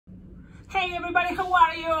Hey everybody, how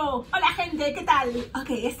are you? Hola gente, ¿qué tal?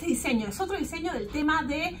 Ok, este diseño es otro diseño del tema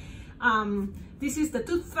de this is the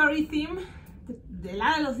tooth fairy theme, de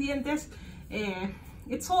la de los dientes.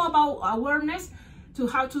 It's all about awareness to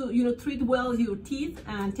how to, you know, treat well your teeth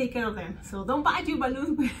and take care of them. So don't bite your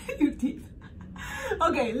balloons with your teeth.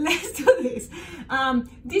 Okay, let's do this.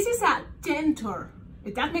 This is a denture.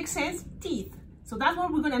 If that makes sense, teeth. So that's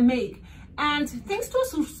what we're gonna make. And thanks to a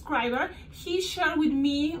subscriber, he shared with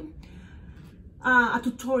me a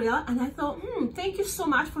tutorial, and I thought, thank you so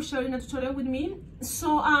much for sharing a tutorial with me.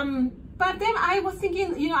 So, but then I was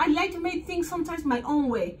thinking, you know, I like to make things sometimes my own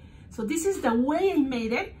way. So this is the way I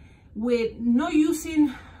made it, with no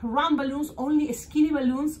using round balloons, only skinny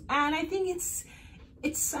balloons, and I think it's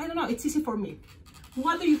I don't know, it's easy for me.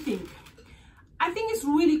 What do you think? I think it's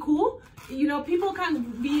really cool. You know, people can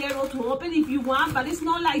be able to open if you want, but it's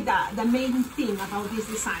not like the main thing about this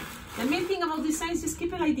design. The main thing about design is just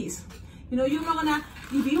keep it like this. You know, you're not gonna,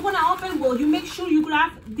 if you wanna open, well, you make sure you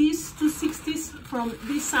grab these 260s from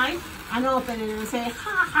this side and open it and say,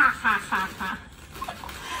 ha, ha, ha, ha, ha.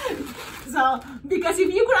 So, because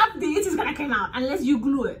if you grab this, it's gonna come out, unless you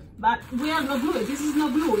glue it. But we are not glue it, this is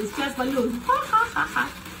not glue, it's just balloon. Ha, ha, ha, ha.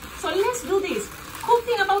 So let's do this. Cool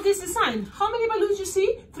thing about this design, how many balloons you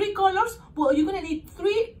see? 3 colors? Well, you're gonna need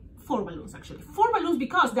 4 balloons actually. 4 balloons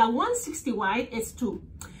because the 160 wide is 2.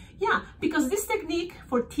 Yeah, because this technique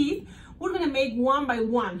for teeth, we're gonna make one by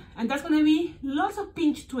one, and that's gonna be lots of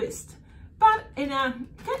pinch twist, but in a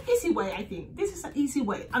easy way. I think this is an easy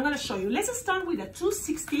way. I'm gonna show you. Let's start with a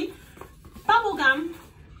 260 bubblegum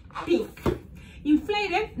pink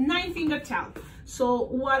inflated 9-finger tail. So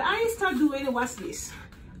what I started doing was this: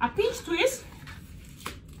 a pinch twist,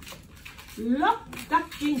 lock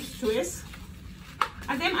that pinch twist,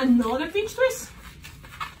 and then another pinch twist.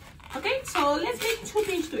 Okay, so let's make 2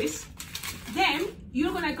 pinch twists. Then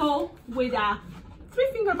you're gonna go with a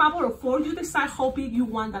 3-finger bubble or 4, you decide how big you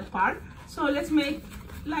want that part. So let's make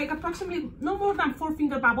like approximately no more than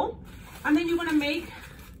 4-finger bubble. And then you're gonna make,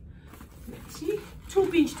 let's see, 2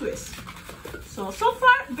 pinch twists. So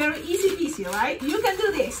far, very easy peasy, right? You can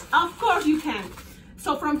do this, of course you can.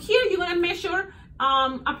 So from here, you're gonna measure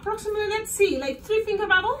approximately, let's see, like 3-finger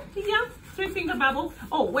bubble, yeah, 3-finger bubble.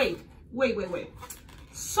 Oh, wait.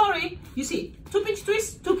 Sorry, you see, 2 pinch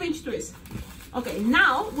twists, 2 pinch twists. Okay,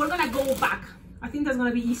 now we're gonna go back. I think that's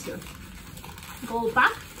gonna be easier. Go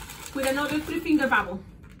back with another 3-finger bubble.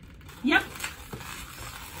 Yep.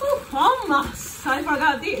 Ooh, almost. I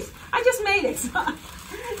forgot this. I just made it, so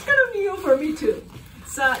it's kind of new for me too.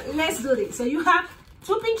 So let's do this. So you have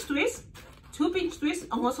 2 pinch twists, 2 pinch twists,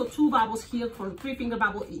 and also 2 bubbles here for 3-finger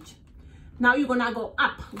bubble each. Now you're gonna go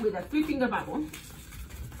up with a 3-finger bubble.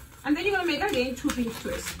 And then you're gonna make again 2 pinch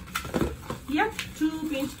twists. Yep, 2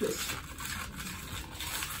 pinch twists.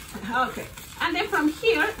 Okay, and then from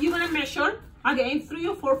here you're gonna measure again 3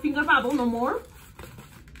 or 4-finger bubble, no more.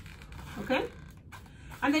 Okay,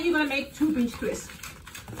 and then you're gonna make 2 pinch twists.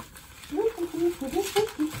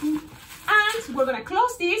 And we're gonna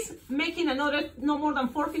close this, making another no more than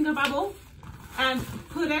 4-finger bubble, and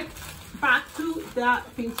put it back to the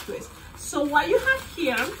pinch twist. So what you have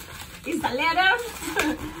here is the letter.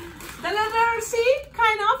 The letter C,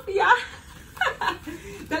 kind of, yeah.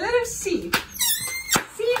 The letter C.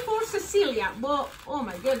 C for Cecilia. Well, oh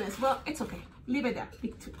my goodness. Well, it's okay. Leave it there.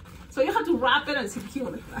 Big 2. So you have to wrap it and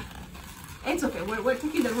secure it. It's okay. We're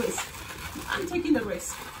taking the risk. I'm taking the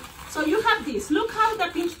risk. So you have this. Look how the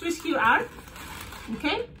pinch twists here are.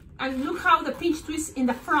 Okay? And look how the pinch twists in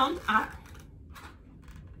the front are.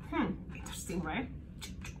 Interesting, right?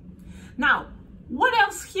 Now, what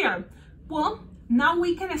else here? Well, now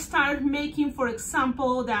we can start making, for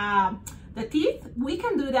example, the teeth. We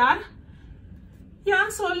can do that. Yeah,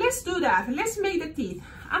 so let's do that. Let's make the teeth.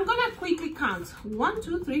 I'm gonna quickly count. 1,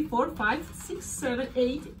 2, 3, 4, 5, 6, 7,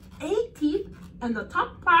 8. 8 teeth on the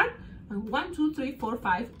top part. And 1, 2, 3, 4,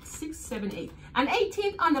 5, 6, 7, 8. And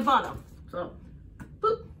 18 on the bottom. So,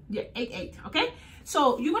 boop, yeah, 8, okay?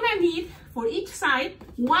 So you're gonna need, for each side,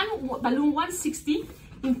 1 balloon 160,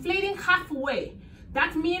 inflating halfway.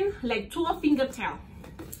 That means like 2-finger tail.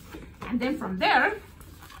 And then from there,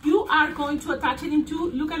 you are going to attach it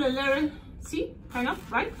into, look at the letter C, kind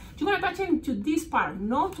of, right? You're going to attach it into this part,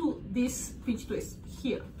 not to this pinch twist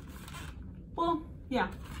here. Well, yeah,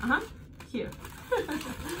 here.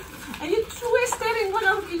 And you twist it in one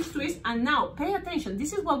of the pinch twists. And now, pay attention.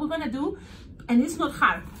 This is what we're going to do, and it's not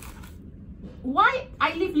hard. Why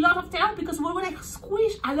I leave a lot of tail? Because we're going to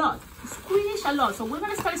squish a lot. So we're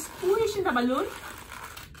going to start squishing the balloon.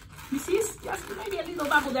 You see, it's just maybe a little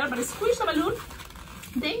bubble there, but squish the balloon.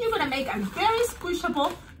 Then you're gonna make a very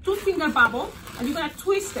squishable 2-finger bubble, and you're gonna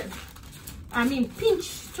twist it.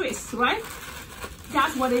 pinch twist, right?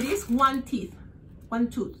 That's what it is, one tooth.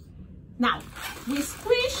 Now, we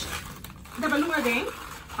squish the balloon again.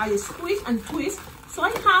 I squish and twist. So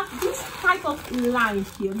I have this type of line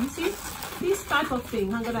here. You see? This type of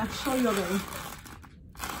thing. I'm gonna show you again.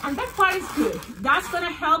 And that part is good. That's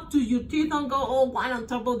gonna help to your teeth don't go all one on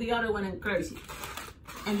top of the other one and crazy.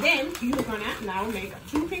 And then you're gonna now make a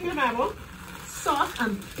 2-finger bubble, soft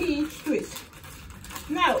and pinch twist.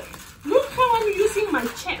 Now, look how I'm using my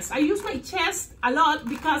chest. I use my chest a lot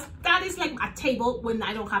because that is like a table when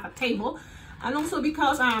I don't have a table. And also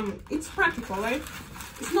because it's practical, right?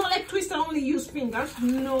 It's not like twist, I only use fingers.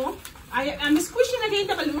 No, I'm squishing again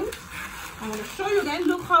the balloon. I'm gonna show you again.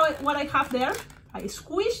 Look what I have there. I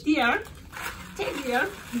squish the air, take the air,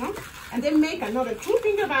 and then make another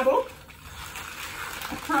 2-finger bubble,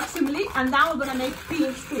 approximately, and now we're gonna make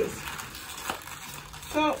pinch twist.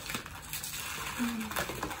 So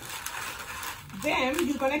then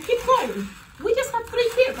you're gonna keep going. We just have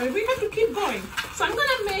 3 here, but we have to keep going. So I'm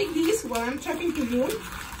gonna make this while I'm talking to you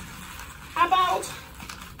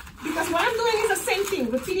because what I'm doing is the same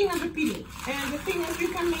thing, repeating and repeating. And the thing is, you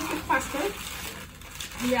can make it faster.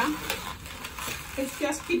 Yeah. It's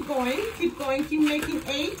just keep going, keep making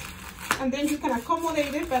 8, and then you can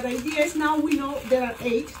accommodate it. But the idea is now we know there are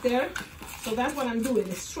 8 there, so that's what I'm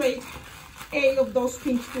doing, straight 8 of those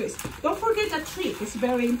pinch twists. Don't forget that trick, it's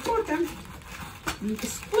very important. You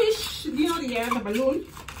squish the air, the balloon,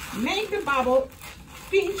 make the bubble,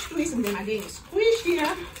 pinch twist, and then again squish the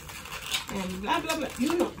air, and blah blah blah,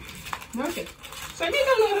 you know. Okay, so I make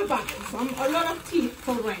a lot of bubbles, a lot of teeth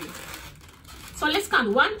already. So let's count.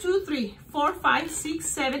 1, 2, 3, 4, 5, 6,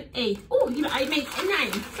 7, 8. Oh, I made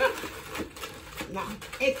 9. No,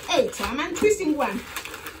 it's 8. So I'm untwisting 1.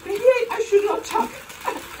 Maybe I should not talk.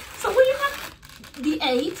 So when you have the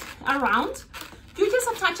 8 around, you just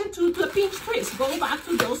attach it to a pinch twist. Go back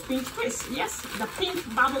to those pinch twists. Yes, the pink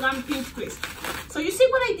bubblegum pinch twist. So you see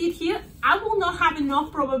what I did here? I will not have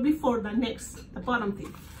enough probably for the bottom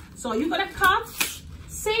thing. So you're gonna cut.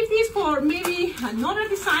 Save this for maybe another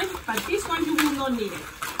design, but this one you will not need it.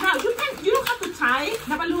 Now you don't have to tie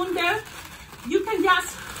the balloon there. You can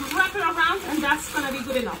just wrap it around and that's gonna be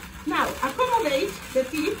good enough. Now accommodate the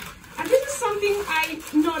teeth, and this is something I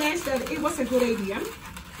noticed that it was a good idea.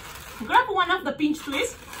 Grab one of the pinch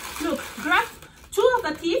twists. Look, grab 2 of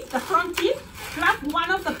the teeth, the front teeth. Grab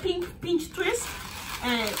one of the pink pinch twists,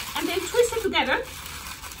 and then twist it together.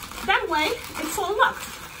 That way it's all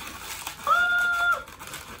locked.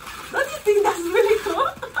 Don't you think that's really cool?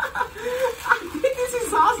 I think this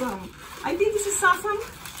is awesome.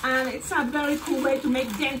 And it's a very cool way to make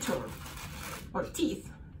denture, or teeth,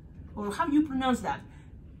 or how do you pronounce that?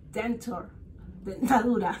 Denture,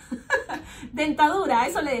 dentadura. Dentadura,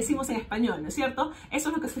 eso le decimos en español, ¿no es cierto? Eso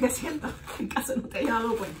es lo que estoy haciendo, en caso no te hayas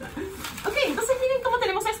dado cuenta. Ok, entonces miren cómo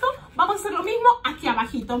tenemos esto. Vamos a hacer lo mismo aquí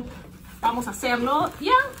abajito. Vamos a hacerlo,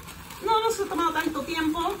 ya, no nos ha tomado tanto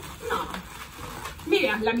tiempo, no.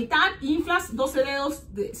 Mira, la mitad inflas 12 dedos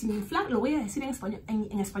sin inflar. Lo voy a decir en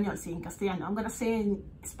español, sí, en castellano. I'm gonna say in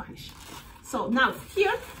Spanish. So now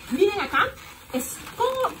here, miren acá,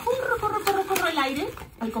 corro el aire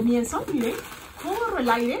al comienzo, miren, corro el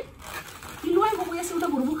aire y luego voy a hacer una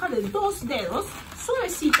burbuja de 2 dedos,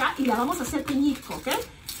 suavecita, y la vamos a hacer peñisco, ¿ok?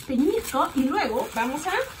 Peñisco, y luego vamos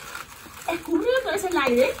a escurrir otra vez el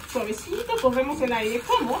aire, suavecito, corremos el aire.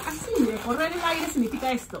 ¿Cómo? Así, de correr el aire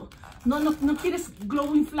significa esto. No quieres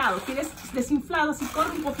globo inflado, quieres desinflado, así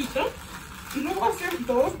corre un poquito. Y luego vas a hacer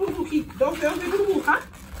 2 dedos de burbuja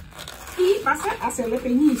y vas a hacerle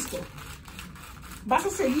peñisco. Vas a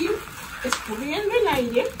seguir escurriendo el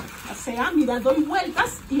aire, o sea, mira, doy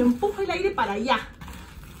vueltas y empujo el aire para allá.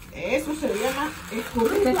 Eso se llama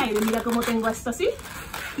escurrir el aire. Mira cómo tengo esto así.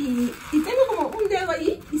 Y tengo como un dedo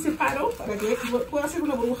ahí y separo para que pueda hacer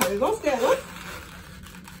una burbuja de 2 dedos.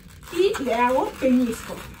 Y le hago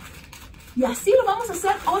peñisco. Y así lo vamos a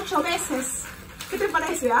hacer 8 veces. ¿Qué te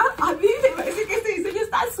parece? ¿Ah? A mí me parece que este diseño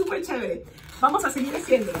está súper chévere. Vamos a seguir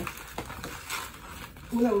haciéndolo.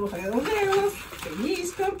 Una burbuja de 2 dedos,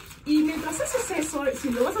 peñisco. Y mientras haces eso, si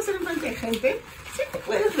lo vas a hacer en frente de gente, siempre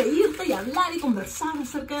puedes reírte y hablar y conversar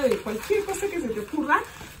acerca de cualquier cosa que se te ocurra.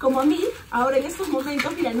 Como a mí, ahora en estos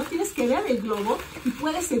momentos, mira, no tienes que ver el globo y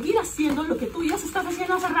puedes seguir haciendo lo que tú ya estás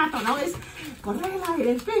haciendo hace rato, ¿no? Es correr el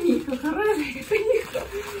aire, el peñisco, correr el aire, el peñisco.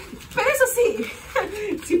 Pero eso sí,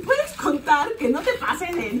 si puedes contar, que no te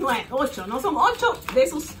pasen de 8, ¿no? Son 8 de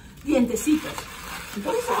esos dientecitos.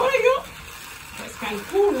 Entonces ahora yo, pues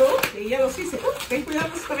calculo que ya los hice. Ten cuidado,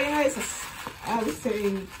 no se te vayan a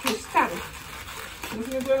desencrustar. No se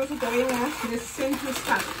me pueden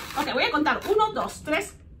desencrustar. Ok, voy a contar. 1, 2,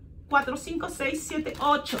 3, 4, 5, 6, 7,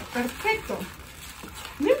 8. Perfecto.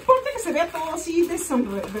 No importa que se vea todo así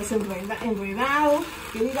desenredado,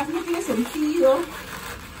 que digas no tiene sentido.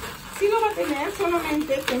 Sí lo va a tener,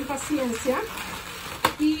 solamente ten paciencia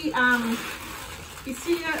y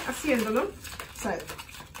sigue haciéndolo. O sea,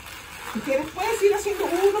 si quieres puedes ir haciendo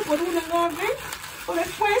uno por uno en orden, o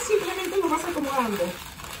después simplemente lo vas acomodando.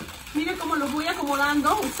 Miren cómo los voy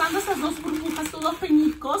acomodando, usando esas dos burbujas, estos dos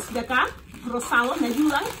peñicos de acá, rosados, me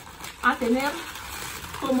ayudan a tener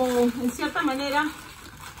como en cierta manera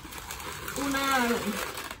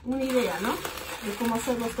una idea, ¿no? De cómo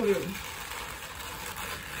hacerlo esto bien.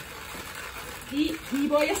 Y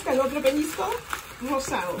voy hasta el otro pellizco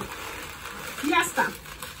rosado. Ya está.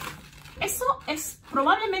 Eso es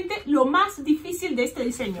probablemente lo más difícil de este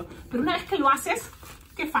diseño. Pero una vez que lo haces,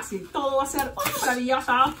 qué fácil. Todo va a ser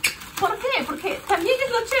maravilloso. ¿Por qué? Porque también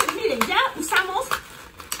es lo chévere. Miren, ya usamos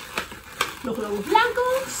los globos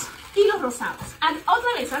blancos y los rosados.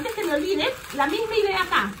 Otra vez, antes que me olvide, la misma idea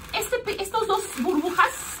acá. Estos dos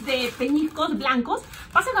burbujas de peñicos blancos,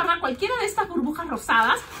 vas a agarrar cualquiera de estas burbujas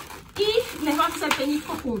rosadas y les vas a hacer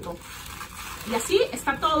peñisco junto. Y así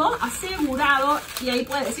está todo asegurado. Y ahí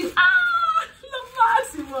puedes decir, ¡ah! ¡Lo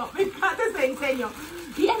máximo! Me encanta este diseño.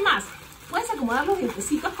 Y es más, puedes acomodar los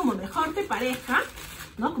dientecitos como mejor te parezca,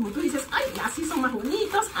 ¿no? Como tú dices, ¡ay! Así son más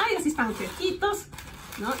bonitos, ¡ay! Así están fresquitos,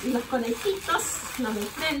 ¿no? Y los conejitos, los de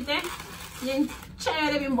frente, bien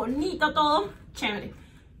chévere, bien bonito todo, chévere.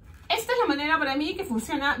 Esta es la manera para mí que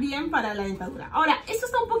funciona bien para la dentadura. Ahora, esto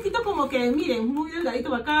está un poquito como que, miren, muy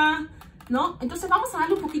delgadito por acá, ¿no? Entonces vamos a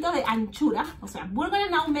darle un poquito de anchura. O sea, we're gonna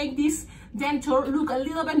now make this denture look a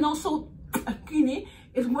little bit not so skinny.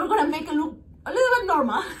 We're gonna make it look a little bit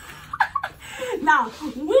normal. Now,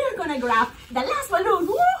 we're gonna grab the last balloon.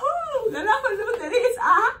 Woohoo! The last balloon that is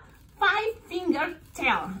a 5-finger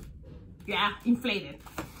tail. Yeah, inflated.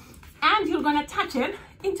 And you're gonna attach it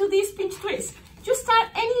into this pinch twist. You start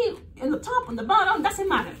any in the top, on the bottom, doesn't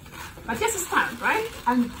matter. But just start, right?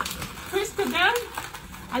 And twist it down.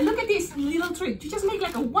 And look at this little trick. You just make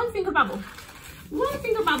like a 1-finger bubble.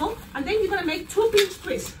 1-finger bubble, and then you're gonna make 2 pinch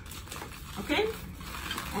twists. Okay?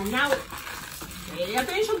 And now pay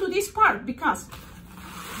attention to this part, because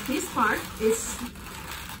this part is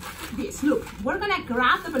this. Look, we're gonna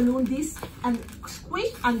grab the balloon this and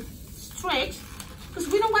squish and stretch, because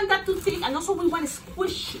we don't want that too thick, and also we want to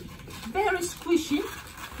squish it, very squishy,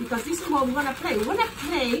 because this is what we're gonna play. We're gonna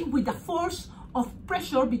play with the force of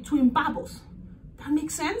pressure between bubbles. That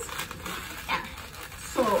makes sense? Yeah.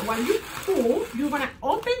 So when you pull, you're gonna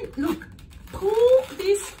open, look, pull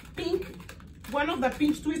this pink, one of the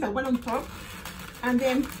pinch twists that went on top, and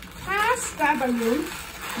then pass that balloon.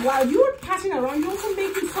 While you're passing around, you're also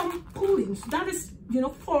making some pullings. That is, you know,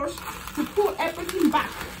 force to pull everything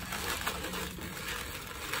back.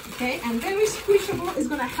 Okay, and very squishable is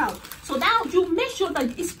gonna help. So now you make sure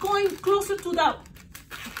that it's going closer to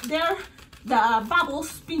the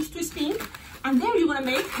bubbles, pinch twist pink, and there you're gonna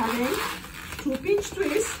make again 2 pinch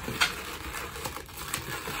twists.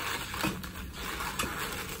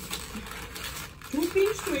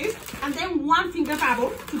 Pinch twist, and then 1-finger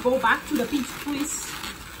bubble to go back to the pinch twist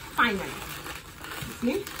finally.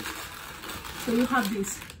 See? So you have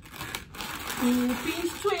this 2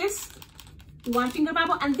 pinch twist, 1-finger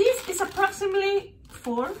bubble, and this is approximately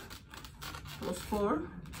 4 plus 4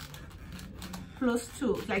 plus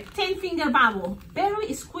 2, like 10-finger bubble.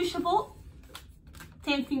 Very squishable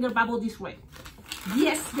 10-finger bubble this way.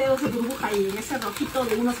 10 dedos de burbuja ahí en ese rojito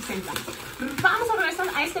de 1.60. Vamos a regresar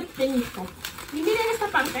a este peñisco. Y miren esta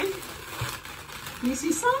parte. This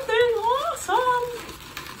is something awesome.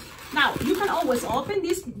 Now, you can always open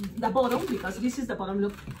the bottom, because this is the bottom.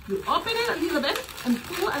 Look, you open it a little bit and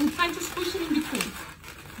pull and try to squish it in between.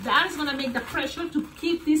 That is going to make the pressure to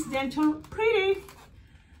keep this denture pretty.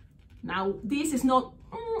 Now, this is not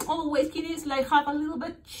always skinny. It's like have a little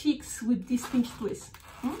bit cheeks with this pinch twist.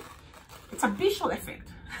 It's a visual effect.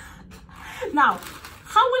 Now,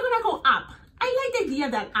 how we're going to go up? I like the idea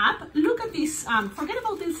that up, look at this, forget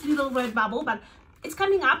about this little red bubble, but it's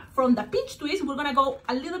coming up from the pinch twist. We're gonna go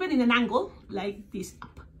a little bit in an angle, like this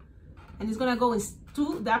up. And it's gonna go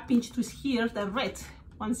into that pinch twist here, the red,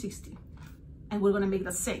 160. And we're gonna make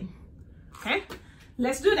the same, okay?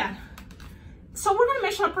 Let's do that. So we're gonna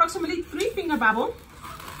measure approximately 3-finger bubble.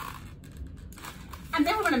 And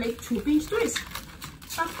then we're gonna make 2 pinch twists.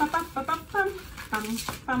 Pam, pam, pam, pam, pam, pam, pam,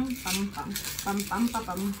 pam, pam, pam, pam, pam, pam,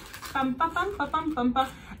 pam. Pam, pam, pam, pam, pam, pam, pam.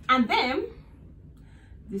 And then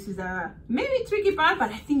this is the maybe tricky part,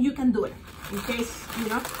 but I think you can do it. In case, you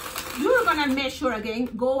know, you're gonna measure again,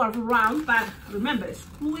 go around, but remember,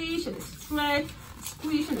 squish and stretch,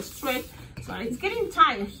 squish and stretch. So Right? It's getting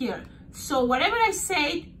tight here. So whatever I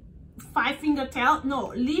say, 5 finger tail,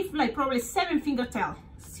 no, leave like probably 7 finger tail.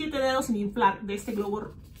 7 dedos sin inflar de este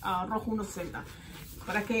globo rojo 160.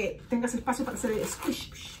 Para que tengas espacio para hacer el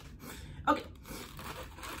squish. Okay.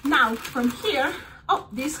 Now from here, oh,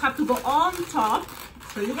 these have to go on top.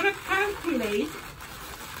 So you're gonna calculate.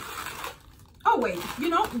 Oh wait, you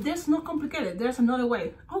know, there's no complicated. There's another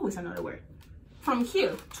way. Always another way. From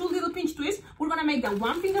here, 2 little pinch twists. We're gonna make the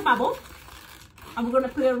 1 finger bubble, and we're gonna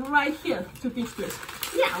put it right here. 2 pinch twists.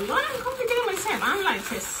 Yeah, why I'm complicating myself? I'm like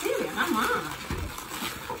Cecilia, come on.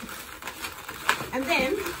 And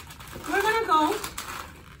then we're gonna go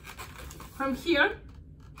from here.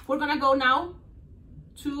 We're gonna go now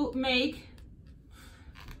to make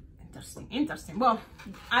interesting. Well,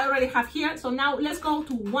 I already have here, so now let's go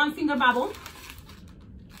to 1 finger bubble.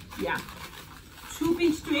 Yeah, 2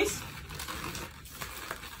 pinch twists.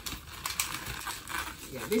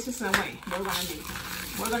 Yeah, this is the way we're gonna make.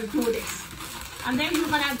 We're gonna do this, and then you're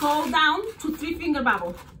gonna go down to 3 finger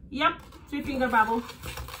bubble. Yep, 3 finger bubble.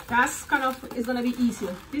 That's kind of is gonna be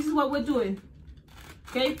easier. This is what we're doing.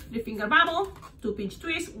 Okay, 3 finger bubble, 2 pinch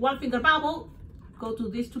twist, 1 finger bubble. Go to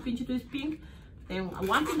this 2 pinch twist pink. Then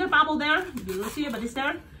 1 finger bubble there. You don't see it, but it's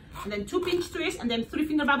there. And then 2 pinch twist, and then 3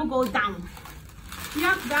 finger bubble go down.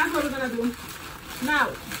 Yep, that's what we're gonna do. Now,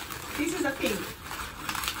 this is the thing.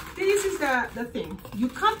 This is the thing. You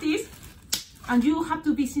cut this, and you have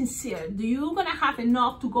to be sincere. Do you gonna have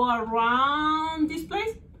enough to go around this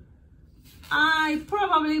place? I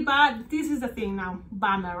probably, but this is the thing now.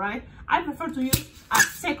 Bummer, right? I prefer to use a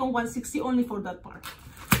second 160 only for that part.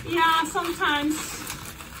 Yeah, sometimes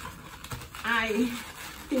I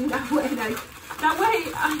think that way. Like that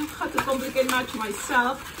way, I have to complicate much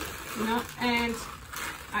myself, you know, and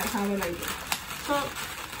I have it like this. So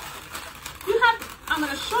you have. I'm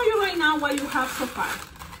gonna show you right now what you have so far.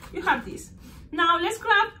 You have this. Now let's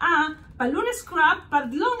grab a balloon scrap,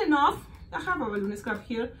 but long enough. I have a balloon scrap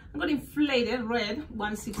here. I'm gonna inflate it, red,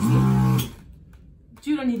 160.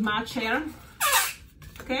 You don't need much air,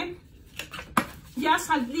 okay? Just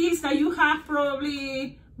at least that you have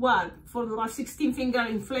probably, what, for about 16 finger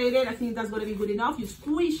inflated. I think that's gonna be good enough. You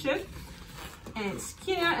squish it and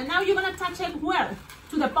skin it, and now you're gonna attach it where?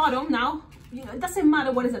 To the bottom now. You know, it doesn't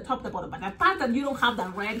matter what is the top, the bottom, but the part that you don't have the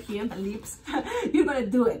red here, the lips, you're gonna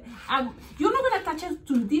do it. You're not gonna attach it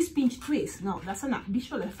to this pinch twist. No, that's not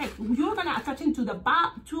visual effect. You're gonna attach it to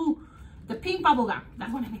the pink bubble gum.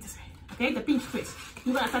 That's what I meant to say. Okay, the pinch twist.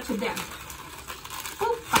 You're gonna attach it there.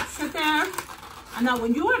 Oh, pass it there. And now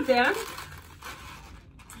when you are there,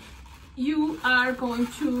 you are going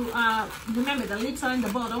to remember the lips are in the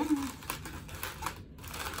bottom.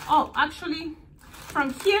 Oh, actually.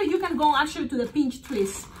 From here, you can go actually to the pinch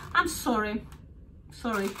twist. I'm sorry.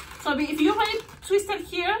 So if you already twisted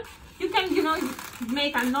here, you can, you know,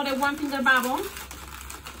 make another 1 finger bubble.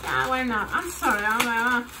 Yeah, why not? I'm sorry.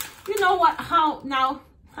 You know what? How now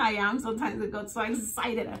I am. Sometimes I got so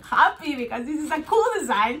excited and happy because this is a cool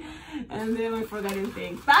design, and then I forgot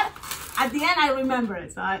anything. But at the end, I remember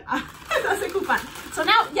it. So that's a cool part. So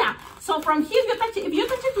now, yeah. So from here, if you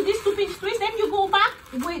touch it to these 2 pinch twists, then you go back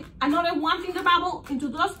with another 1 finger bubble into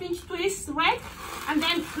those pinch twists, right? And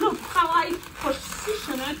then look how I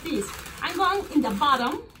position this. I'm going in the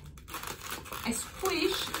bottom, I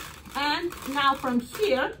squish, and now from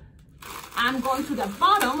here, I'm going to the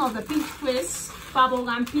bottom of the pinch twist, bubble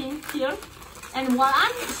gum pink here. And while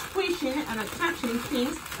I'm squishing and attaching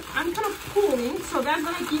things, I'm kind of pulling, so that's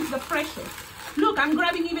gonna give the pressure. Look, I'm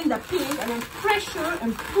grabbing even the pink and then pressure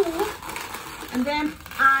and pull. And then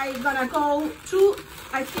I'm gonna go to,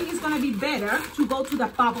 I think it's gonna be better to go to the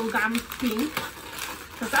bubble gum pink,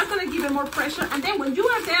 because that's gonna give it more pressure. And then when you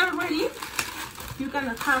are there ready, you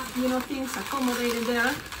can have, you know, things accommodated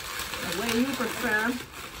there the way you prefer.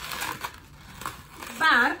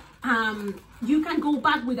 But you can go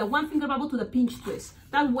back with a 1 finger bubble to the pinch twist.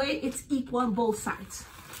 That way it's equal on both sides.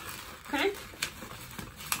 Okay?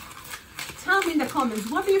 Tell me in the comments,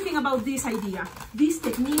 what do you think about this idea, this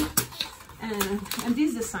technique, and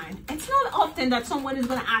this design? It's not often that someone is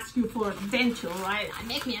going to ask you for denture, right?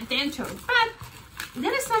 Make me a denture. But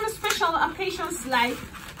there is some special occasions like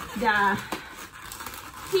the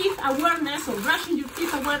teeth awareness or brushing your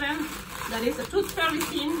teeth awareness. That is a tooth fairy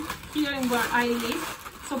thing here in where I live.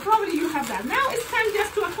 So probably you have that. Now it's time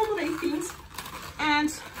just to accommodate things, and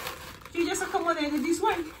you just accommodate it this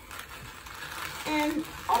way. And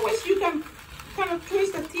always you can kind of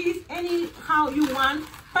twist the teeth anyhow you want,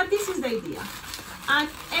 but this is the idea. And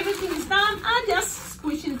everything is done. I'm just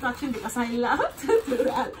squishing, touching because I love to do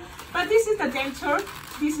that. But this is the denture.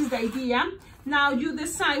 This is the idea. Now you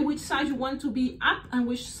decide which size you want to be up and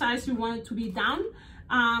which size you want it to be down.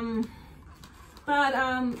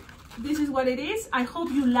 This is what it is. I hope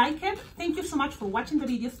you like it. Thank you so much for watching the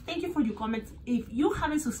videos. Thank you for your comments. If you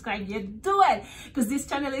haven't subscribed yet, do it, because this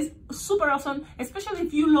channel is super awesome, especially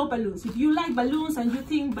if you love balloons. If you like balloons and you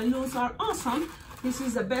think balloons are awesome, this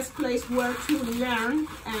is the best place where to learn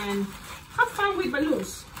and have fun with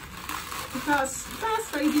balloons, because that's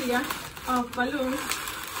the idea of balloons.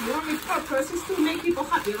 The only purpose is to make people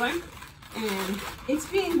happy, right? And it's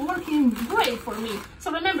been working great for me.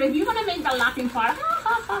 So remember, if you're gonna make the laughing part,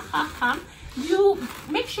 you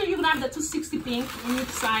make sure you grab the 260 pink on each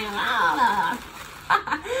side.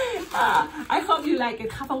 I hope you like it.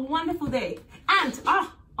 Have a wonderful day. And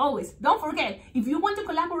always don't forget, if you want to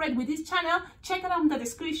collaborate with this channel, check it out in the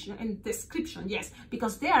description. Yes,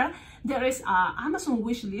 because there is a Amazon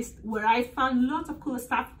wish list where I found lots of cool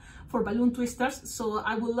stuff for balloon twisters. So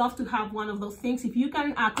I would love to have one of those things. If you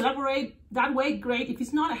can collaborate that way, great. If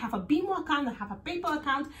it's not, I have a Venmo account, I have a PayPal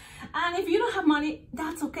account, and if you don't have money,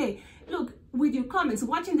 that's okay. Look, with your comments,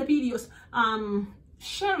 watching the videos,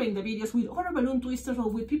 sharing the videos with other balloon twisters or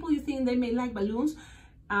with people you think they may like balloons,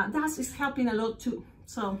 that is helping a lot too.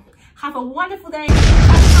 So have a wonderful day.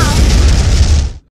 Bye.